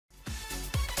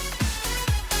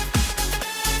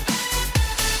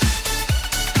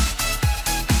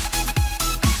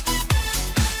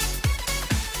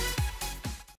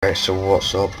Alright, so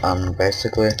what's up?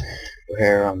 Basically we're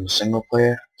here on single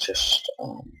player, just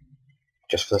for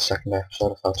the second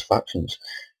episode of House of Factions,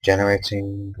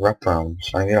 generating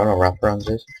wraparounds. And if you don't know what wraparounds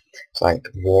is, it's like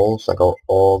walls that go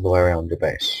all the way around your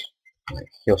base, like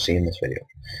you'll see in this video.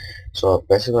 So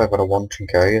basically I've got a 1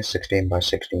 chunk area, 16 by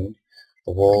 16.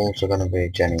 The walls are going to be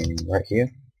genning right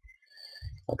here,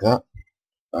 like that,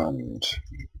 and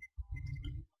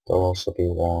there'll also be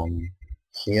one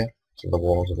here, so the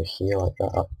walls will be here like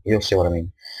that. You'll see what I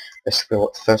mean. Basically,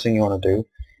 what the first thing you want to do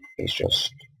is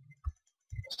just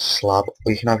slab.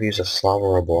 You can either use a slab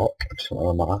or a block. It doesn't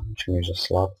really matter. You can use a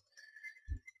slab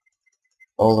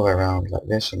all the way around like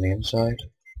this on the inside.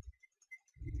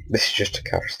 This is just to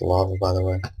catch the lava, by the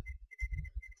way.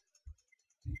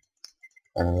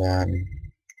 And then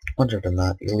once you've done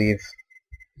that, you leave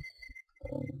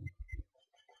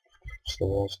just the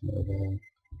walls over there.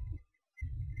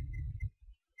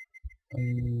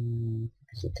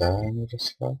 Is it there? I need a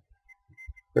slab.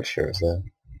 Pretty sure it's there.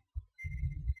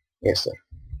 Yes, there.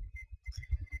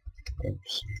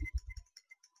 Oops.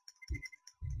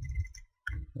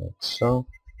 Like so.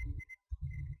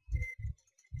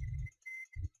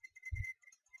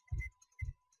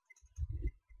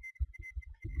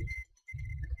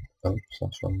 Oops,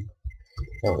 that's wrong.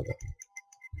 There we go.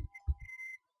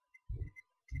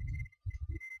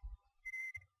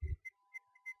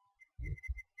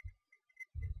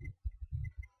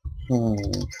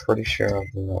 Pretty sure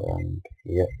I've done that wrong.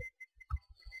 Yep.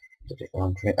 Did it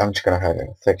wrong for me. I'm just gonna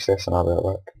fix this and I'll be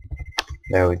right back.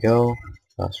 There we go.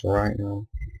 That's right now.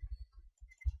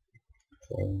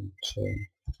 1, 2.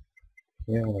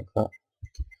 Yeah, like that.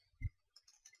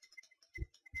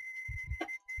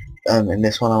 In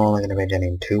this one I'm only going to be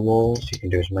generating 2 walls. You can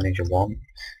do as many as you want.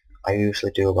 I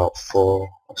usually do about 4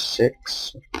 or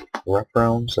 6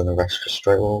 wraparounds and the rest are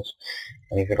straight walls.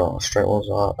 And if you don't know what straight walls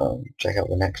are, check out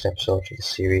the next episode of the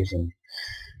series and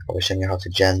I'll be showing you how to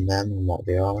gen them and what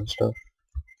they are and stuff.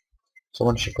 So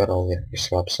once you've got all your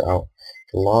slabs set out,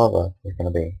 the lava is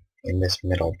going to be in this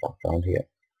middle background here.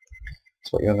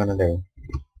 So what you're going to do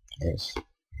is,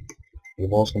 your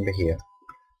wall's going to be here.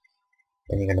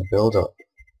 Then you're going to build up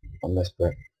on this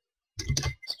bit.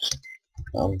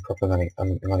 I'm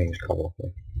gonna use cobble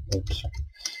here. Oops.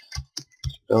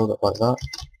 Just build up like that.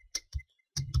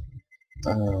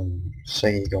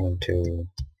 Say you're going to,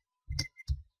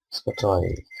 let's go to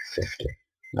like 50.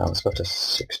 No, let's go to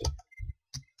 60.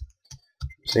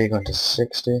 Say you're going to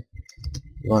 60.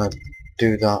 You want to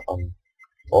do that on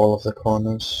all of the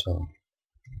corners, so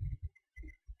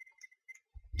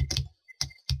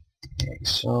like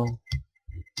so.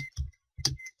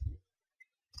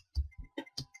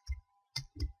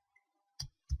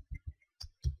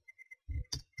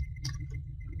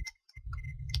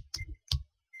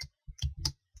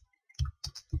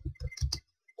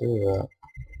 Do that.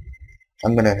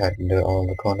 I'm gonna head and do it all in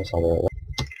the corners. I'll do it.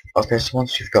 Okay, so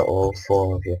once you've got all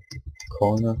 4 of your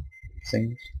corner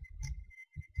things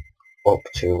up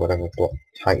to whatever block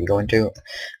height you're going to,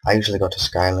 I usually go to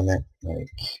sky limit. Like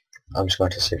I'm just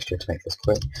going to 60 to make this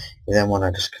quick. You then want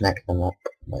to just connect them up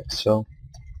like so.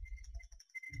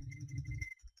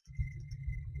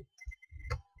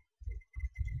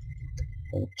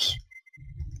 Oops.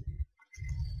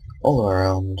 All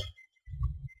around.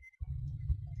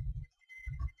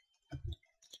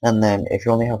 And then if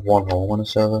you only have one home on a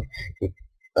server,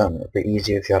 it'd be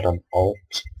easier if you had an alt,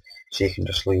 so you can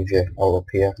just leave your alt up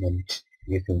here and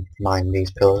you can mine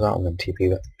these pillars out and then TP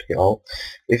back to your alt.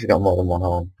 But if you've got more than one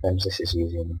home, then this is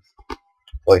easy enough.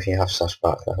 Or if you have slash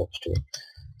back, that helps too.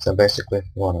 So basically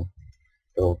you want to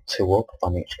build 2 up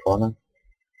on each corner,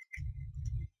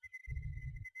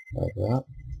 like that.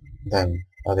 Then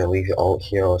either leave your alt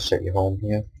here or set your home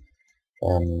here,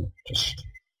 and just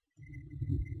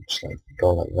like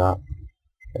go like that,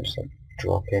 and just like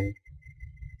drop in,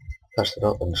 press it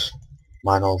up and just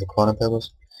mine all the corner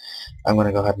pillars. I'm going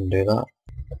to go ahead and do that.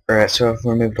 Alright, so I've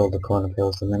removed all the corner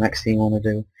pillars, and the next thing you want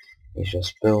to do is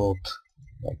just build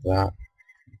like that,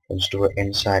 and just do it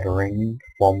inside a ring,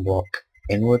 1 block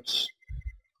inwards,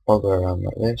 all the way around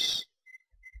like this.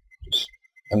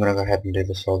 I'm going to go ahead and do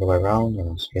this all the way around, and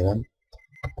I'll see you then.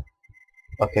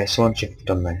 Okay, so once you've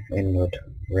done the inward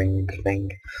ring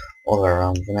thing all the way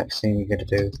around, the next thing you're going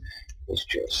to do is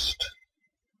just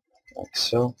like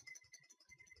so.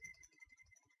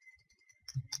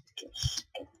 Just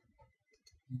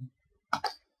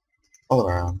all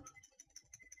around.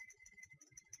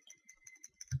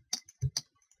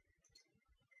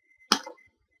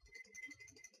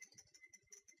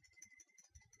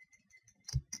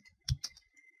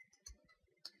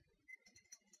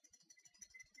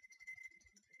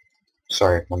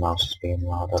 Sorry if my mouse is being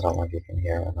loud, I don't know if you can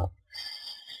hear it or not.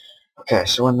 Okay,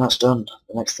 so when that's done,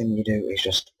 the next thing you do is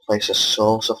just place a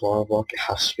source of lava block. It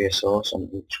has to be a source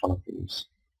on each one of these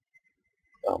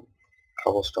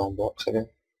cobblestone blocks again.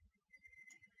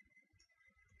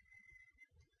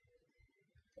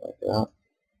 Like that.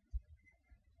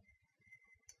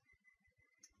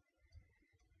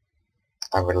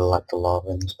 I really like the lava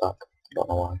in this pack. I don't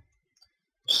know why.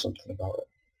 There's something about it.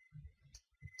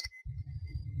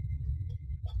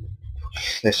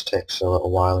 This takes a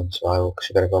little while in survival because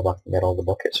you've got to go back and get all the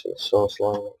buckets for the source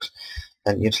lava blocks.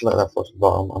 And you just let that fall to the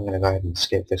bottom. I'm going to go ahead and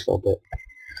skip this little bit.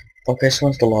 Okay, so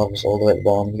once the lava's all the way at the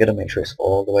bottom, you got to make sure it's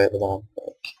all the way at the bottom.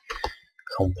 Like,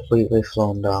 completely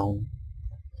flown down.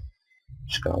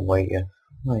 Just going to wait here.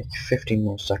 Like 15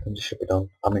 more seconds, it should be done.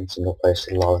 I'm in single player,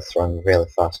 so the lava's throwing really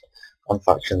fast. On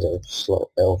factions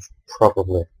it'll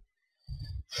probably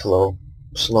flow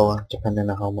slower depending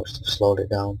on how much they've slowed it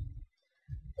down.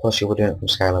 Plus you were doing it from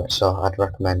Skylight, so I'd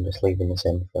recommend just leaving this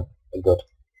in for a good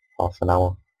half an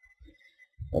hour.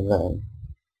 And then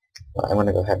I'm going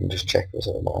to go ahead and just check this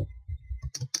at the bottom.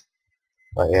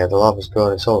 But yeah, the lava's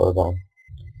good, it's all at the bottom.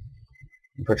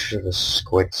 I'm pretty sure there's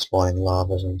squid spawning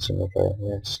lavas in single player.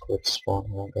 Yeah, squid spawn,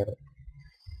 I don't get it.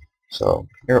 So,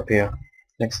 you're up here.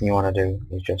 Next thing you want to do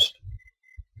is just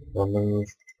remove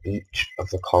each of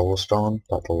the cobblestone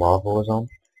that the lava was on.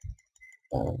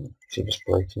 So you're just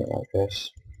breaking it like this.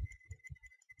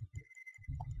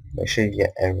 Make sure you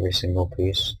get every single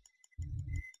piece.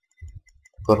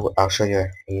 I'll show you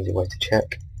an easy way to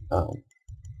check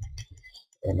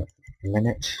in a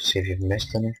minute, see if you've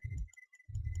missed any.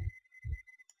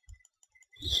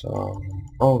 So,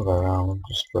 all the way around,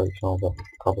 just breaking all the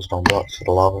cobblestone blocks for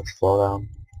the lava to flow down.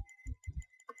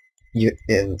 You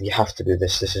have to do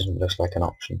this. This isn't just like an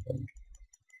option thing.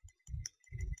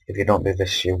 If you don't do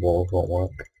this, your walls won't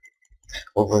work.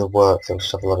 Well, they'll work, they'll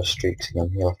just have a lot of streaks in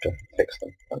them. You'll have to fix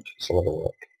them. It's a lot of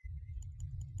work.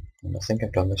 And I think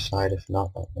I've done this side. If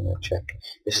not, I'm going to check.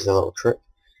 This is a little trick.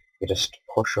 You just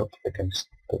push up against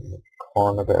the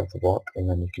corner bit of the block, and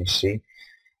then you can see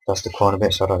that's the corner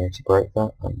bit, so I don't need to break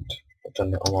that. And I've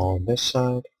done it on this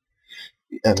side.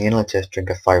 You only to drink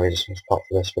a fire resistance pot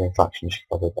for this, but in fact you should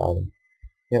probably buy them.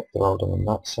 Yep, they're all done on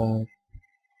that side.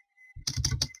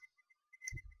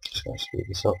 Just going to speed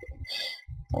this up.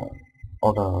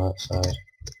 All done on that side.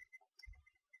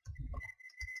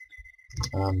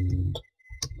 And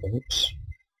oops.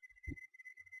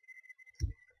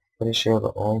 Pretty sure they're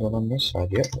all done on this side.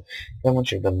 Yep. Then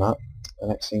once you've done that, the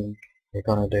next thing you're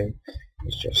gonna do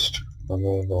is just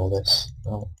remove all this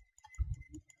out.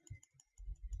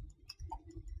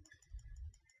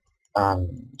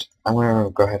 And I'm gonna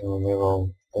go ahead and remove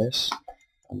all this,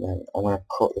 and then I'm gonna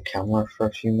cut the camera for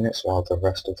a few minutes while the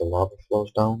rest of the lava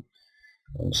flows down,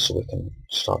 and so we can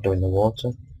start doing the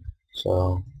water.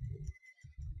 So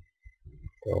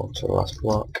go to the last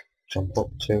block, jump up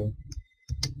to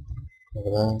over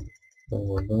there, boom,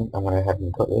 boom, boom. I'm gonna go ahead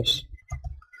and cut this.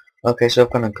 Okay, so I'm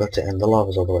gonna cut it, and the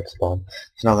lava's all the way to the bottom.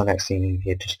 So now the next thing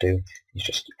you just do is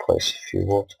just place a few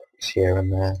water pipes here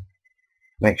and there.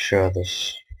 Make sure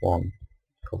there's one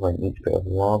covering each bit of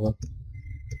lava.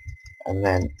 And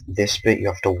then this bit you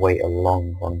have to wait a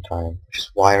long time, which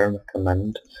is why I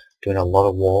recommend doing a lot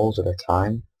of walls at a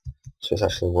time, so it's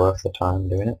actually worth the time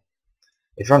doing it.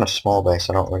 If you're on a small base,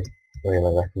 I don't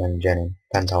really recommend genning.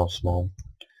 Depends how small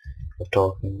we're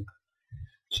talking.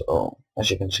 So, as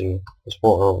you can see, there's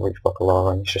water over each block of lava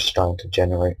and it's just starting to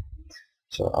generate.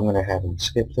 So I'm going to go ahead and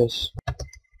skip this.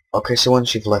 Okay, so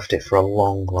once you've left it for a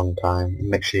long time,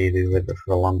 make sure you do leave it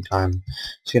for a long time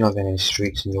so you're not getting any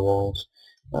streaks in your walls.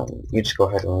 You just go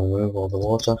ahead and remove all the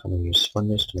water. I'm going to use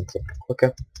sponges to make it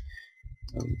quicker.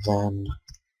 And then,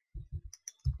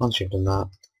 once you've done that,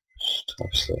 just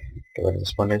obviously get rid of the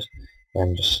sponges,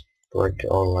 then just break it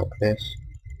all like this.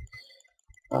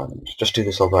 Just do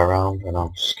this all the way around, and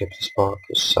I'll skip this part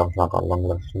because I've not got long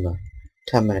left in the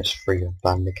 10 minutes free of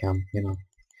Bandicam, you know.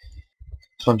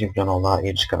 So once you've done all that,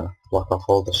 you're just going to block off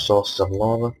all the sources of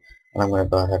lava, and I'm going to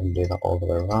go ahead and do that all the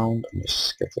way around, and just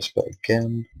skip this bit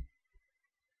again.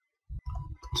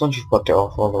 So once you've blocked it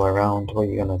off all the way around, what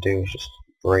you're going to do is just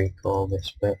break all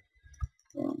this bit,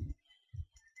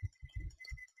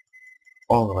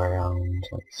 all the way around,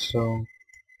 like so.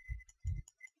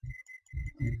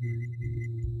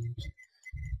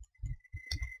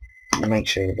 And make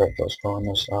sure you break those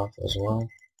corners off as well.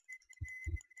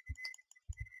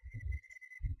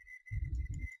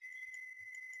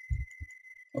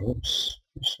 Oops,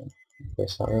 just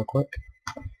place that real quick.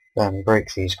 Then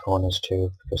break these corners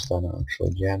too, because they're not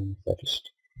actually gemmed, they're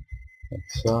just like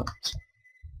that,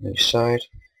 on each side.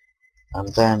 and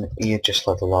then you just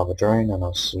let the lava drain, and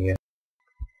I'll see you.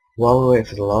 While we wait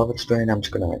for the lava to drain, I'm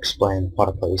just going to explain what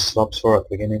I put these slabs for at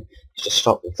the beginning. It's to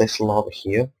stop this lava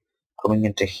here coming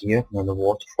into here, and then the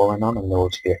water falling on, and there will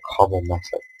be a cobble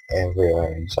method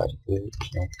everywhere inside of the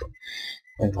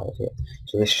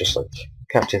so this just like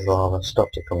catches lava,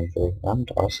 stops it coming through, and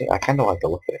honestly I kinda like the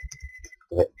look of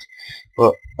it.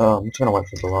 But I'm just gonna wait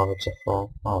for the lava to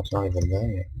fall. Oh, it's not even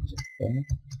there yet. Is it there?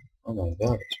 Oh my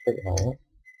god, it's pretty high up.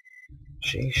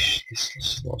 Sheesh, this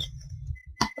flows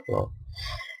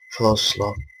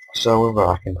slow. So we're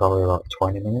back in probably about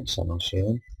 20 minutes, and I'll see you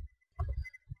then.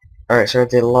 Alright, so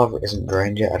the lava isn't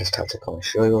drained yet. I just had to come and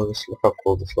show you all this. Look how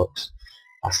cool this looks.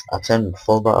 I turned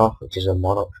full bright off, which is a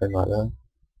mod option right there.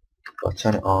 But I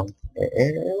turn it on.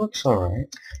 It looks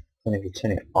alright. And if you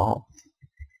turn it off,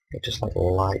 it just like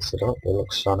lights it up. It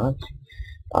looks so nice.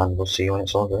 And we'll see you when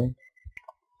it's all green.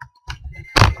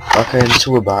 Okay,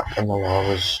 so we're back, and the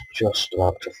lava's just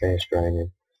about to finish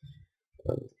draining.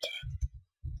 And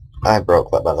I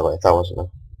broke that, by the way. That wasn't a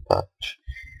patch.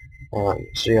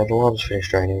 So yeah, the lava's finished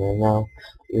draining, and now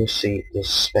you'll see there's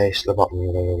space at the bottom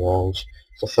of the walls.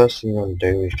 So the first thing you want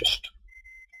to do is just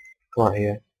come out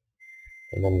here,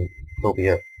 and then there'll be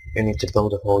you need to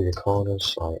build up all your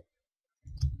corners, like,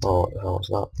 oh, what the hell was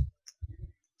that?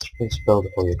 Just need to build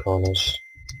up all your corners.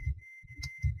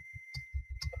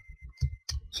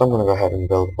 So I'm going to go ahead and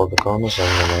build up all the corners,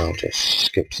 and then I'll just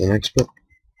skip to the next bit.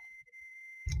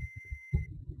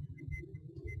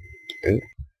 Ooh.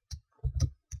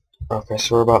 Okay,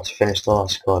 so we're about to finish the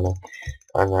last corner,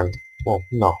 and then, well,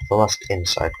 no, the last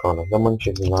inside corner. Then once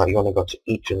you've done that, you want to go to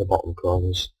each of the bottom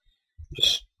corners.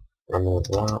 Just remove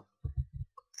that,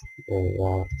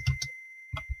 remove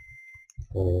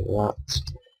that,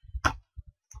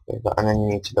 and then you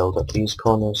need to build up these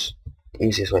corners. The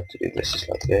easiest way to do this is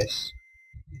like this.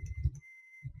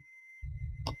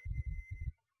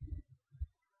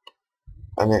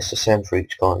 And it's the same for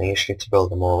each corner. You just need to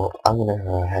build them all up. I'm going to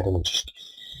go ahead and just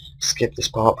skip this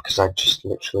part because I just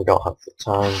literally don't have the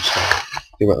time, so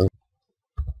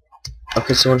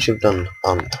okay, so once you've done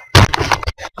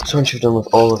with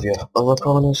all of your other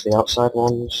corners, the outside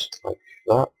ones, like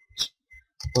that,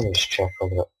 let me just check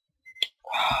over that.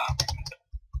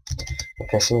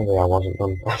 Okay, so maybe I wasn't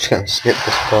done. I'm just going to skip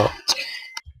this part.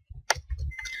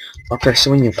 Okay,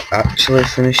 so when you've actually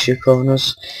finished your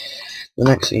corners, the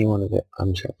next thing you want to do,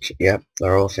 yeah,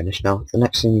 they're all finished now. The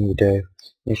next thing you do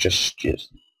is just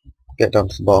get down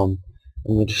to the bottom,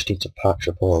 and you just need to patch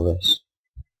up all this.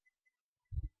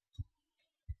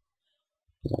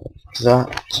 Like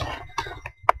that.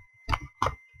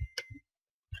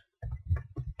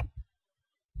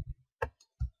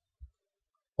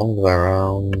 All the way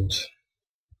around.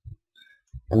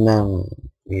 And then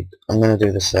I'm going to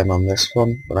do the same on this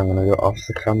one, but I'm going to do it off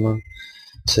the camera.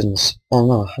 Since, oh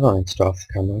no, I don't need to do it off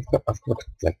the camera. I've got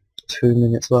like 2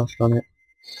 minutes left on it,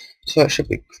 so it should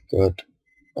be good.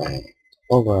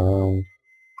 All the way around.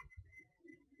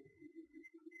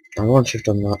 And once you've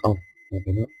done that, oh,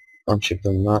 maybe not. Once you've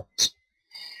done that,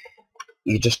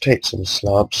 you just take some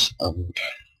slabs and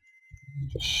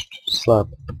just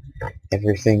slab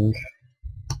everything.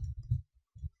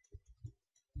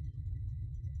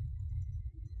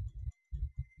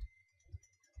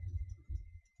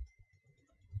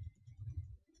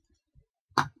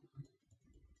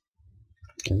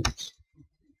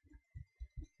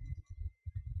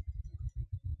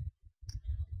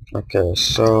 Okay,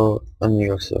 so then you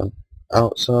go to the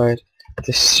outside.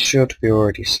 This should be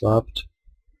already slabbed.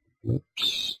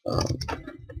 Oops.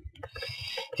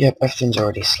 Yep, everything's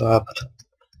already slabbed.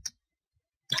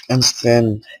 And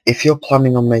then, if you're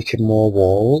planning on making more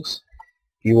walls,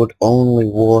 you would only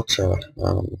water.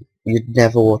 You'd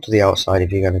never water the outside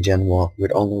if you're going to gen wall.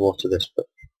 You'd only water this bit.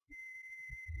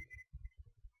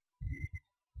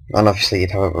 And obviously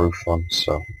you'd have a roof on,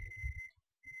 so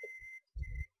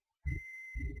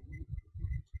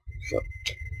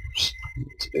just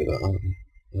need to do that.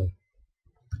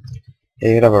 Yeah,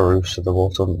 you'd have a roof so the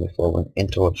water wouldn't be flowing in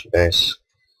towards your base.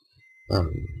 And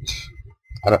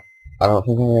I don't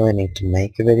think I really need to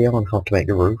make a video on how to make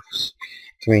the roofs.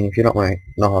 I mean, if you don't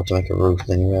know how to make a roof,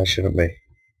 then you really shouldn't be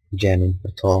genning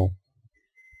at all.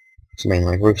 I mean,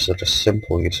 like, roofs are just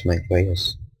simple, you just make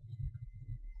layers.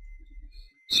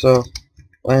 So,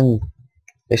 when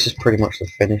this is pretty much the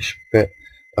finished bit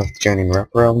of genning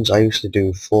wraparounds, I usually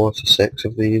do 4 to 6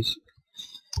 of these,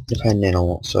 depending on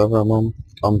what server I'm on.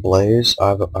 On Blaze, I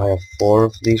have 4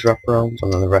 of these wraparounds,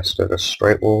 and then the rest are just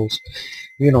straight walls.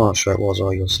 If you know what straight walls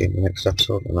are, you'll see in the next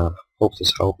episode, and I hope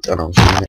this helped, and I'll see you next.